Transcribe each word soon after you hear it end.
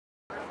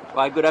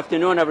Well, good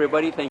afternoon,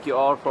 everybody. Thank you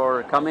all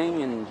for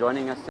coming and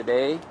joining us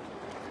today.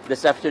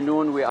 This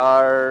afternoon, we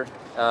are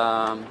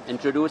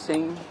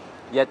introducing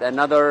yet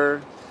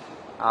another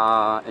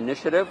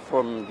initiative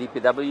from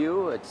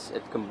DPW.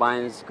 It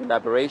combines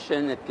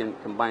collaboration,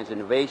 combines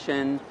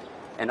innovation,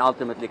 and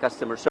ultimately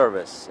customer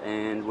service.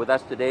 And with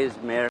us today is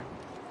Mayor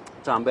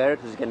Tom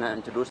Barrett, who's going to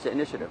introduce the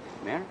initiative.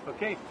 Mayor?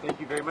 Okay, thank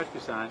you very much,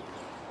 Ghassan.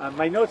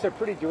 My notes are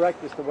pretty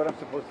direct as to what I'm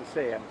supposed to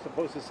say. I'm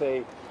supposed to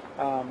say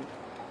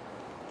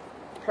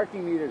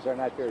parking meters are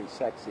not very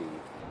sexy,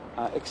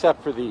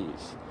 except for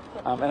these.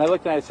 And I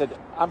looked at it and I said,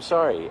 I'm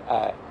sorry,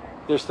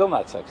 they're still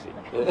not sexy.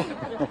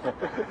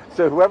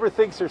 So whoever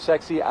thinks they're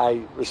sexy,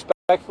 I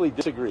respectfully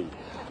disagree.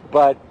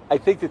 But I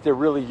think that they're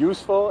really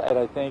useful, and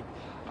I think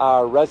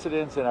our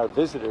residents and our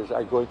visitors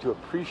are going to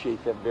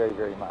appreciate them very,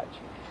 very much.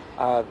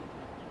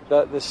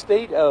 The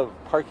state of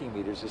parking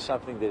meters is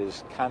something that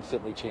is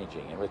constantly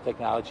changing, and with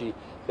technology,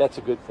 that's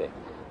a good thing.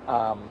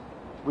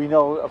 We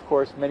know, of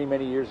course, many,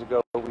 many years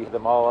ago, we had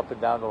them all up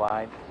and down the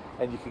line,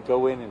 and you could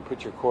go in and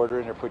put your quarter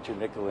in or put your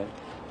nickel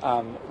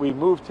in. We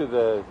moved to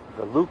the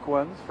Luke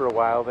ones for a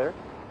while there,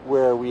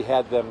 where we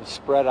had them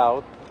spread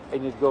out,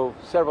 and you'd go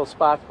several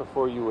spots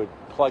before you would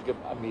plug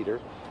a meter.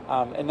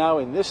 And now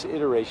in this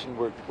iteration,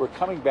 we're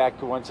coming back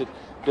to ones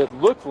that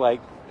look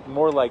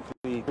more like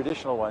the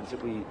traditional ones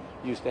that we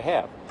used to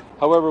have.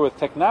 However, with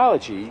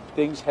technology,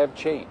 things have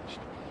changed.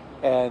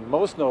 And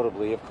most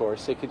notably, of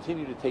course, they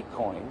continue to take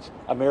coins,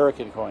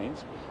 American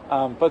coins,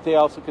 but they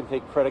also can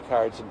take credit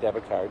cards and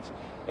debit cards,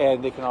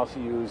 and they can also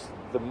use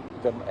the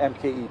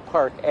MKE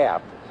Park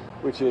app,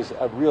 which is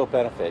a real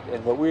benefit.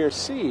 And what we are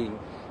seeing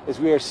is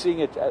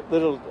a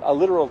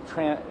literal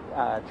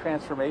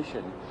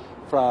transformation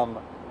from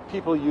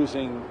people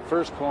using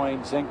first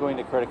coins, then going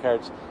to credit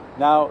cards.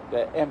 Now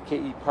the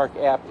MKE Park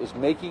app is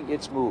making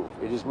its move.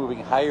 It is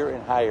moving higher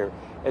and higher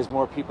as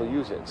more people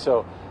use it.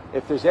 So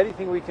if there's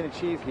anything we can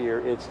achieve here,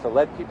 it's to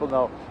let people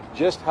know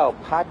just how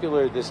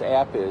popular this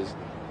app is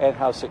and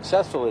how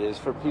successful it is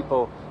for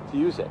people to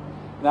use it.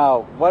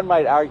 Now, one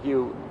might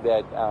argue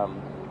that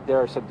there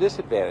are some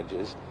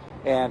disadvantages,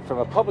 and from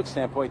a public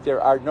standpoint, there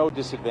are no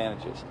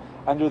disadvantages.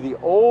 Under the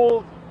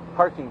old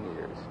parking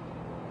meters,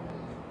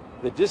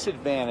 the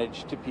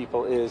disadvantage to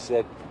people is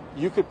that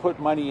you could put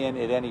money in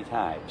at any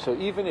time. So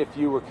even if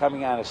you were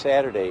coming on a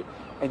Saturday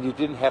and you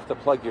didn't have to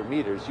plug your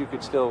meters, you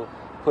could still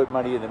put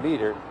money in the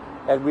meter,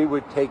 and we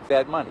would take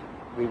that money.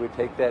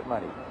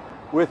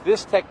 With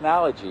this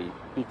technology,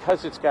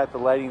 because it's got the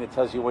lighting that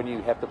tells you when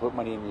you have to put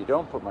money in and you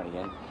don't put money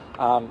in,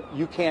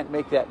 you can't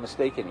make that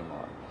mistake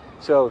anymore.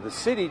 So the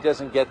city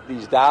doesn't get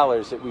these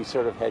dollars that we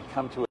sort of had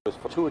come to us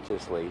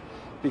fortuitously,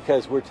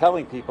 because we're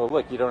telling people,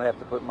 look, you don't have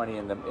to put money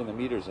in the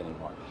meters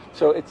anymore.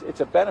 So it's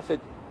a benefit,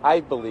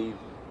 I believe,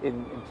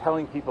 in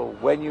telling people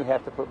when you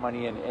have to put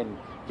money in and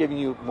giving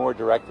you more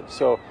directives.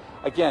 So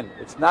again,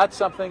 it's not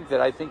something that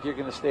I think you're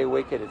going to stay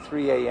awake at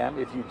 3 a.m.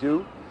 If you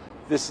do,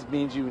 this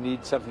means you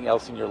need something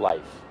else in your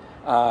life.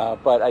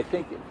 But I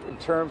think in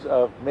terms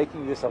of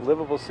making this a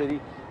livable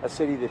city, a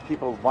city that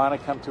people want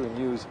to come to and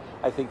use,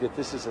 I think that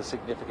this is a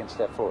significant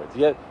step forward.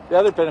 The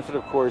other benefit,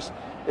 of course,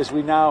 is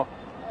we now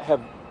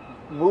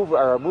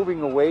are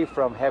moving away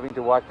from having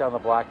to walk down the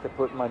block to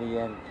put money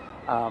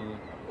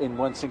in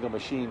one single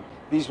machine.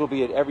 These will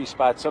be at every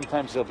spot.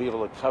 Sometimes they'll be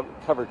able to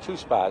cover two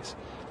spots,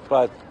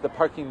 but the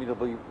parking meter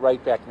will be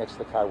right back next to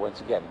the car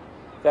once again.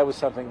 That was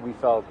something we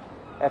felt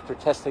after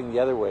testing the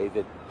other way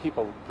that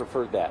people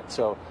preferred that.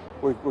 So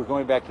we're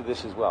going back to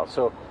this as well.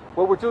 So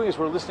what we're doing is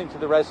we're listening to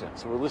the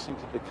residents, we're listening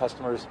to the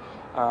customers,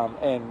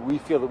 and we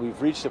feel that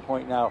we've reached a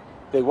point now.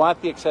 They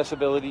want the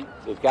accessibility,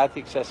 they've got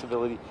the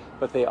accessibility,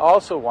 but they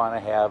also want to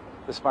have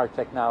the smart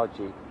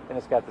technology, and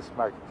it's got the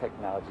smart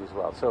technology as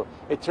well. So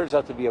it turns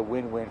out to be a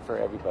win-win for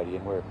everybody,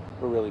 and we're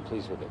really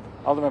pleased with it.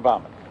 Alderman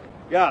Baumann.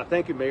 Yeah,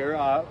 thank you, Mayor.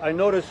 I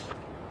noticed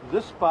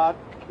this spot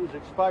is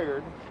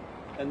expired,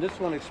 and this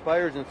one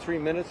expires in 3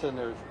 minutes, and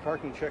there's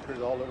parking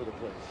checkers all over the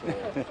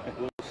place. So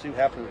we'll see what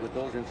happens with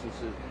those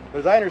instances. But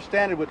as I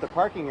understand it, with the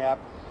parking app,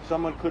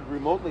 someone could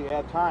remotely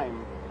add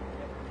time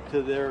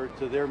to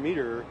their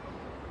meter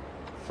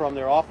from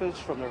their office,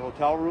 from their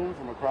hotel room,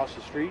 from across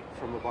the street,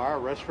 from a bar, a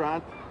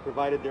restaurant,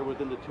 provided they're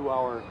within the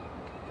 2-hour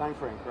time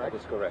frame, correct?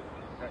 That is correct.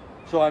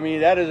 So, I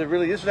mean,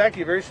 this is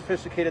actually a very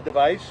sophisticated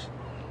device.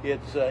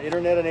 It's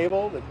internet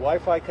enabled, it's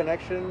Wi-Fi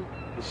connection.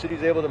 The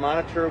city's able to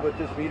monitor what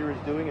this meter is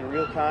doing in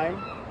real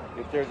time.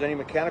 If there's any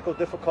mechanical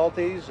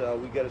difficulties,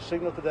 we get a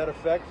signal to that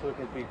effect so it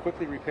can be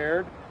quickly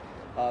repaired.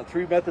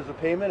 3 methods of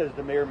payment, as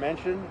the mayor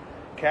mentioned: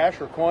 cash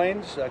or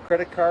coins,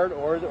 credit card,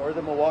 or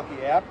the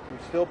Milwaukee app. We're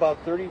still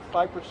about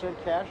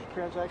 35% cash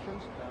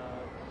transactions.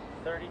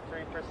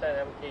 33%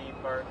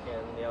 MKE Park,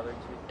 and the other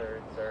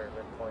 2/3 are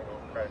the coin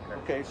and credit card.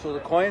 Okay, so the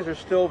coins are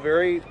still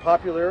very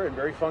popular and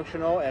very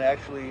functional, and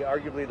actually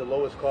arguably the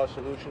lowest cost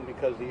solution,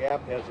 because the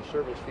app has a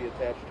service fee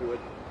attached to it.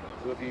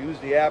 So if you use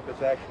the app,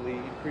 it actually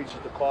increases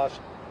the cost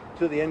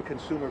to the end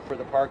consumer for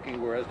the parking,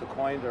 whereas the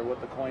coins are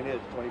what the coin is,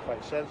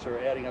 25 cents, or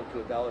adding up to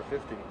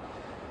 $1.50.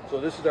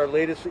 So this is our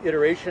latest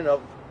iteration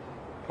of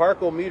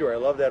Parco Meter. I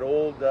love that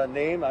old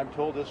name. I'm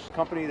told this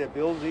company that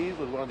builds these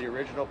was one of the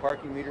original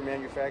parking meter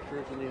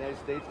manufacturers in the United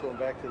States going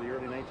back to the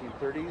early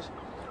 1930s.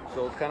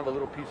 So it's kind of a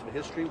little piece of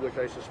history, which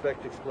I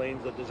suspect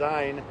explains the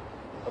design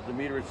of the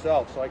meter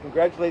itself. So I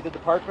congratulate the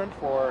department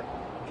for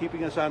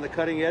keeping us on the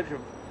cutting edge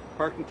of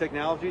parking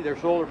technology. They're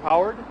solar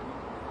powered.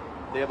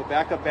 They have a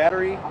backup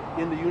battery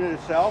in the unit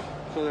itself,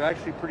 so they're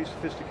actually pretty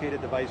sophisticated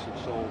devices.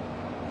 So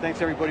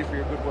thanks everybody for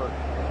your good work.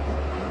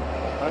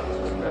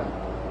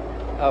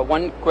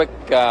 One quick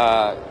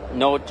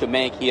note to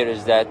make here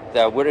is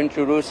that we're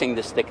introducing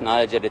this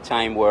technology at a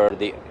time where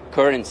the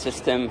current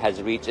system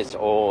has reached its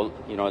all,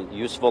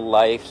 useful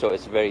life. So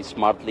it's very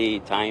smartly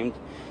timed.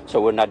 So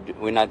we're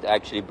not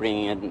actually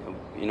bringing in,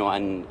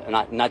 and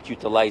not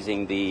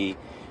utilizing the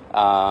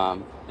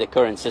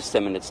current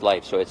system in its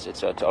life. So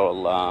it's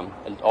all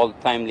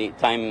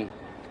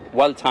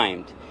well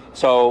timed.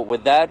 So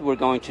with that, we're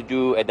going to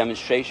do a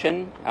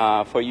demonstration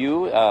for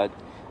you.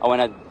 I want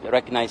to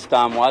recognize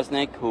Tom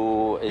Wozniak,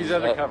 who is... He's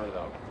undercover,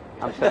 though.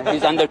 I'm sorry,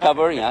 he's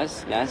undercover,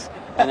 yes.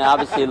 And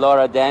obviously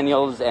Laura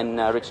Daniels and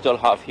Rick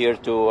Stolhoff here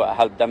to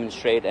help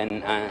demonstrate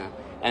and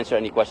answer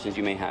any questions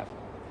you may have.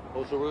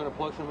 Oh, so we're going to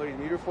plug somebody's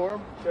meter for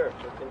them? Sure,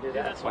 we can do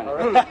that. All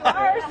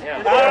right.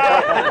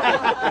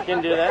 Yeah. We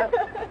can do that?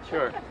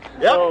 Sure.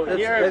 Yep, So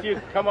here, if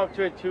you come up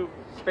to a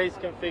two-space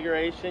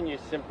configuration, you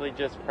simply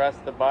just press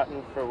the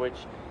button for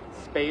which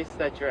space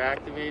that you're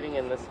activating,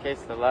 in this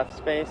case the left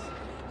space.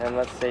 And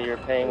let's say you're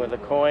paying with a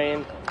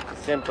coin,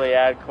 simply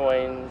add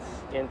coins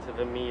into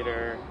the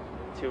meter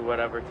to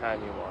whatever time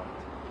you want.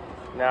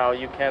 Now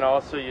you can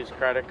also use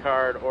credit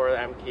card or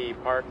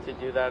MKE Park to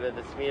do that at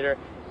this meter.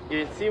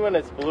 You can see when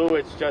it's blue,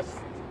 it's just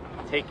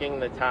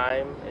taking the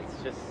time.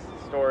 It's just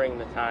storing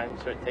the time,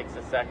 so it takes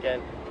a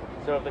second.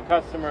 So if the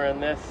customer in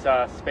this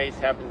space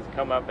happens to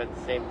come up at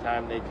the same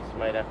time, they just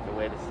might have to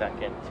wait a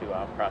second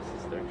to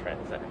process their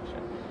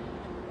transaction.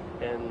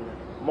 And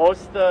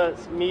most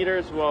of the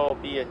meters will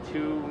be a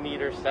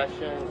 2-meter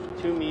session.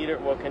 2 meter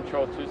will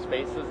control 2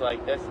 spaces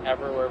like this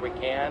everywhere we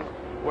can.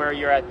 Where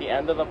you're at the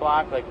end of the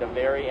block, like the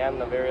very end,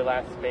 the very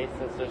last space,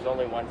 since there's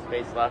only 1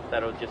 space left,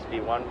 that'll just be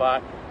 1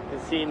 block. You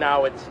can see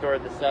now it's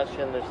stored the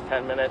session, there's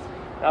 10 minutes.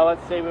 Now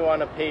let's say we want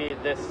to pay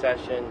this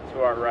session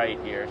to our right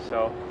here.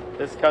 So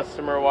this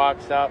customer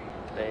walks up,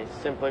 they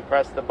simply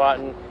press the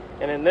button,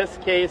 and in this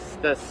case,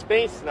 the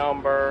space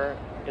number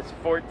is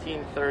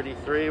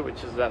 1433,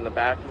 which is on the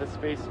back of the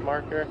space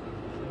marker.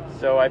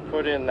 So I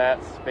put in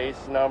that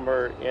space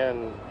number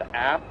in the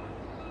app,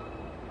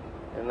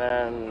 and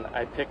then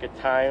I pick a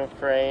time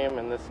frame.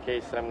 In this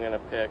case, I'm going to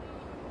pick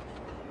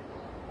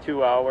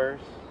 2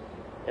 hours,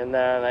 and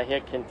then I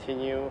hit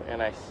continue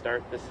and I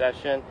start the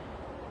session.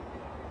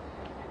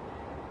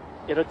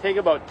 It'll take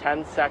about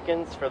 10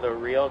 seconds for the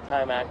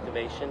real-time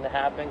activation to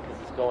happen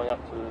because it's going up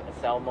to a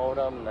cell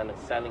modem and then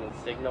it's sending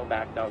a signal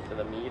back down to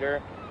the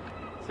meter.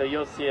 So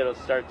you'll see it'll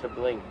start to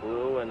blink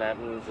blue, and that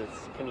means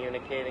it's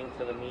communicating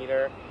to the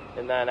meter.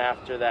 And then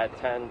after that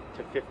 10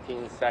 to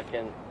 15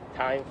 second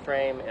time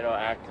frame, it'll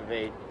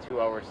activate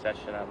 2-hour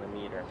session on the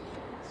meter.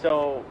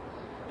 So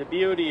the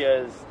beauty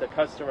is the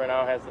customer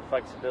now has the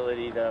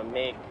flexibility to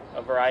make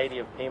a variety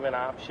of payment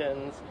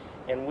options,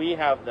 and we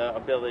have the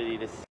ability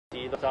to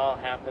see those all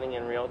happening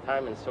in real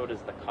time, and so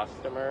does the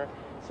customer.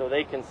 So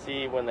they can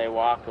see when they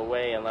walk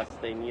away, unless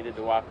they needed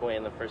to walk away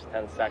in the first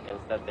 10 seconds,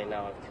 that they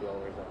now have 2 hours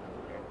on the meter.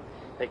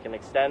 They can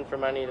extend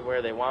from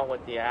anywhere they want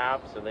with the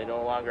app, so they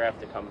no longer have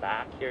to come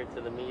back here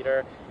to the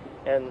meter.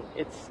 And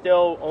it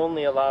still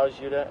only allows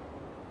you to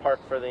park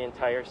for the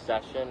entire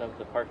session of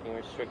the parking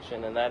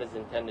restriction, and that is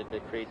intended to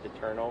create the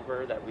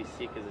turnover that we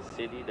seek as a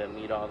city to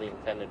meet all the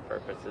intended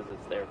purposes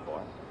it's there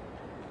for.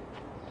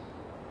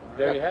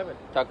 There you have it.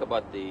 Talk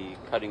about the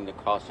cutting the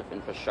cost of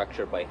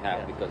infrastructure by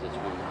half because it's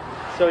one.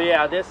 So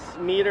yeah, this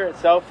meter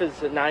itself is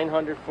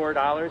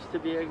 $904 to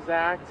be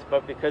exact,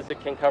 but because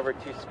it can cover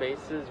 2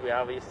 spaces, we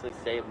obviously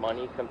save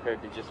money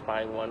compared to just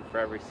buying one for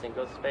every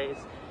single space.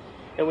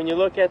 And when you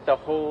look at the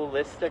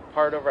holistic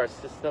part of our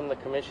system, the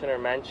commissioner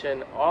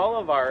mentioned all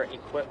of our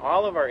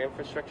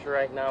infrastructure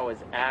right now is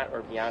at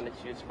or beyond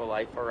its useful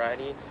life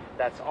already.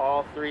 That's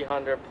all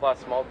 300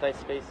 plus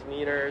multi-space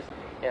meters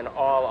and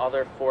all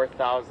other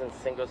 4,000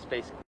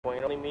 single-space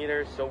coin-only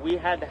meters. So we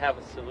had to have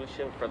a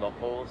solution for the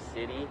whole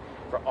city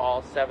for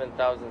all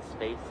 7,000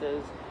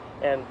 spaces.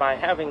 And by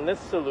having this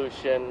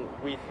solution,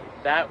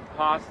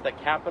 the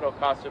capital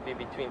cost would be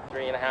between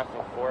 $3.5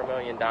 and $4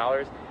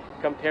 million.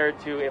 Compared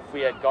to if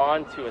we had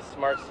gone to a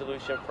smart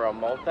solution for a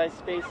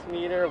multi-space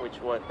meter, which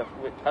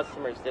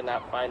customers did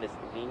not find as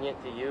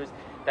convenient to use,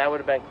 that would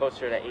have been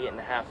closer to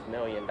 $8.5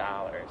 million.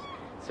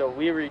 So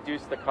we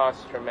reduced the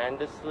cost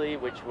tremendously,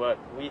 which what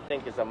we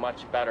think is a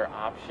much better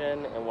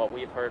option, and what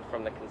we've heard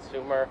from the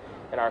consumer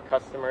and our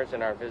customers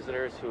and our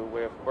visitors, who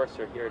we of course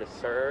are here to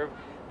serve,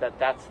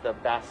 that's the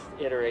best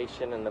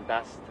iteration and the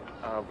best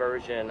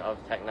version of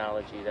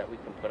technology that we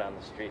can put on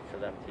the street for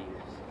them to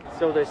use.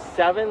 So there's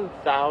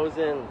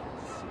 7,000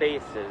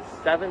 spaces,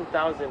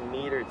 7,000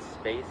 metered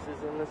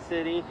spaces in the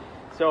city.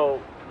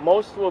 So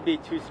most will be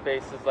 2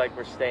 spaces like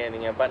we're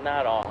standing in, but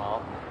not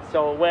all.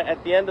 So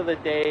at the end of the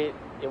day,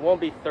 it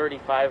won't be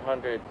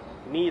 3,500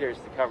 meters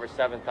to cover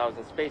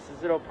 7,000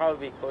 spaces. It'll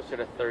probably be closer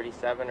to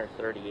 37 or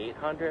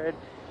 3,800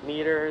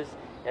 meters.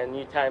 And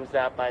you times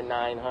that by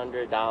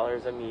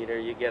 $900 a meter,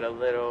 you get a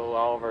little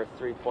over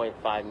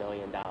 $3.5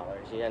 million.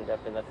 You end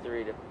up in the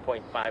 $3.5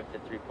 to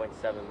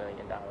 $3.7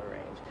 million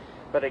range.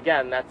 But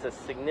again, that's a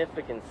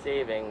significant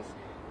savings.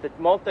 The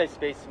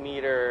multi-space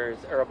meters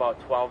are about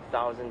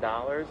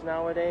 $12,000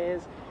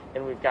 nowadays,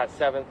 and we've got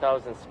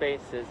 7,000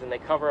 spaces, and they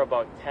cover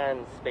about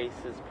 10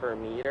 spaces per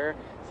meter.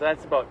 So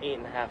that's about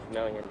 $8.5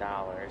 million.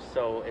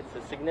 So it's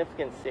a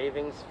significant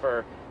savings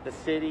for the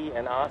city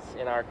and us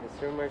and our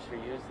consumers who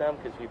use them,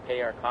 because we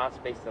pay our costs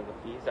based on the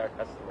fees our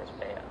customers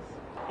pay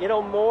us.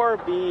 It'll more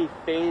be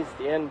phased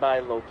in by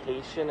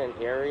location and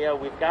area.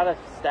 We've got a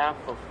staff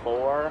of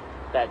 4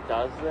 that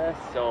does this.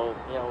 So,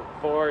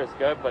 4 is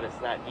good, but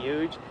it's not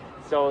huge.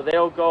 So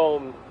they'll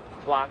go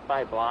block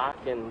by block,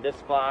 and this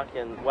block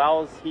and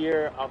Wells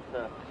here up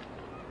the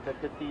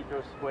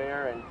Cathedral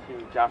Square and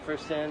to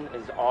Jefferson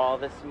is all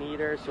this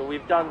meter. So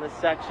we've done this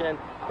section.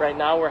 Right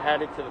now we're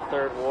headed to the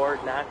 3rd Ward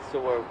next,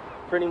 so we're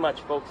pretty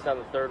much focused on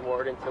the 3rd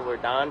Ward until we're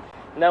done.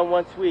 And then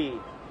once we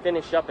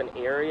finish up an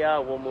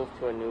area, we'll move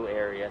to a new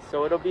area.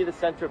 So it'll be the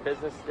Central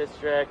Business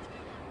District,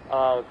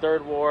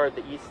 3rd Ward,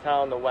 the East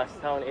Town, the West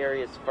Town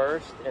areas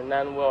first, and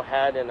then we'll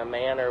head in a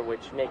manner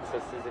which makes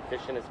us as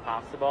efficient as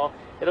possible.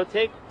 It'll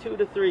take 2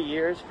 to 3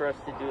 years for us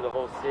to do the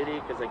whole city,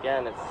 because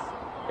again,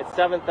 it's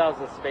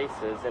 7,000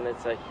 spaces, and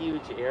it's a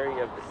huge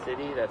area of the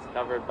city that's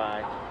covered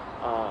by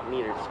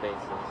metered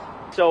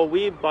spaces. So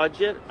we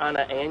budget on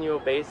an annual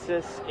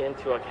basis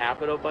into a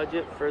capital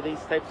budget for these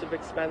types of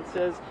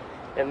expenses.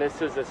 And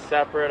this is a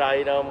separate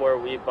item where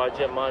we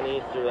budget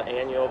money through the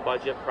annual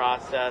budget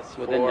process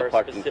Within the for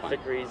parking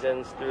specific fund.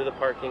 reasons through the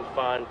parking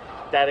fund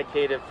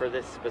dedicated for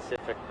this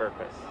specific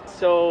purpose.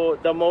 So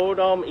the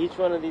modem, each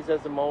one of these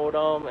has a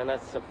modem, and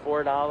that's a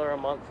 $4 a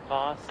month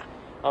cost.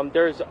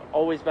 There's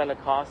always been a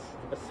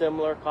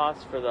similar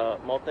cost for the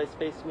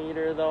multi-space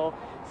meter though.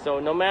 So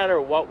no matter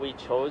what we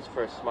chose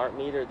for a smart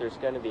meter, there's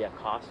going to be a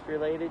cost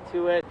related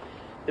to it.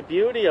 The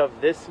beauty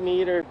of this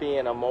meter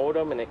being a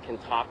modem and it can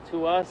talk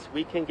to us,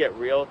 we can get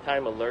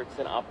real-time alerts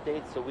and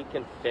updates, so we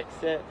can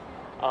fix it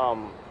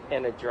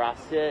and address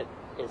it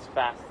as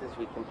fast as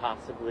we can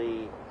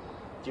possibly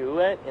do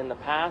it. In the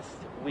past,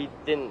 we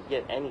didn't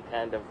get any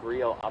kind of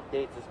real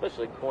updates,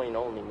 especially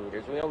coin-only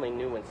meters. We only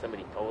knew when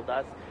somebody told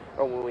us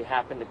or when we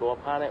happened to go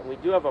upon it. We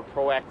do have a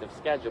proactive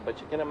schedule,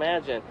 but you can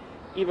imagine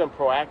even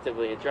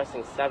proactively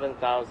addressing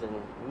 7,000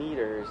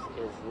 meters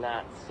is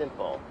not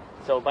simple.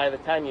 So by the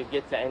time you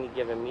get to any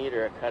given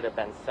meter, it could have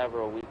been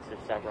several weeks or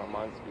several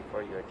months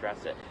before you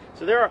address it.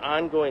 So there are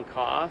ongoing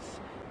costs.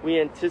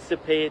 We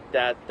anticipate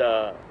that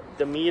the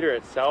meter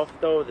itself,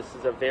 though, this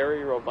is a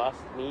very robust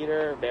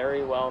meter,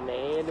 very well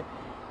made,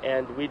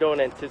 and we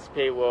don't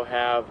anticipate we'll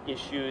have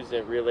issues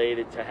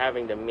related to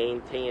having to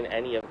maintain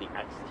any of the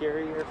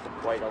exterior for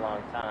quite a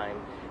long time.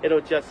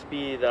 It'll just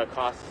be the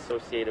cost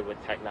associated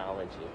with technology.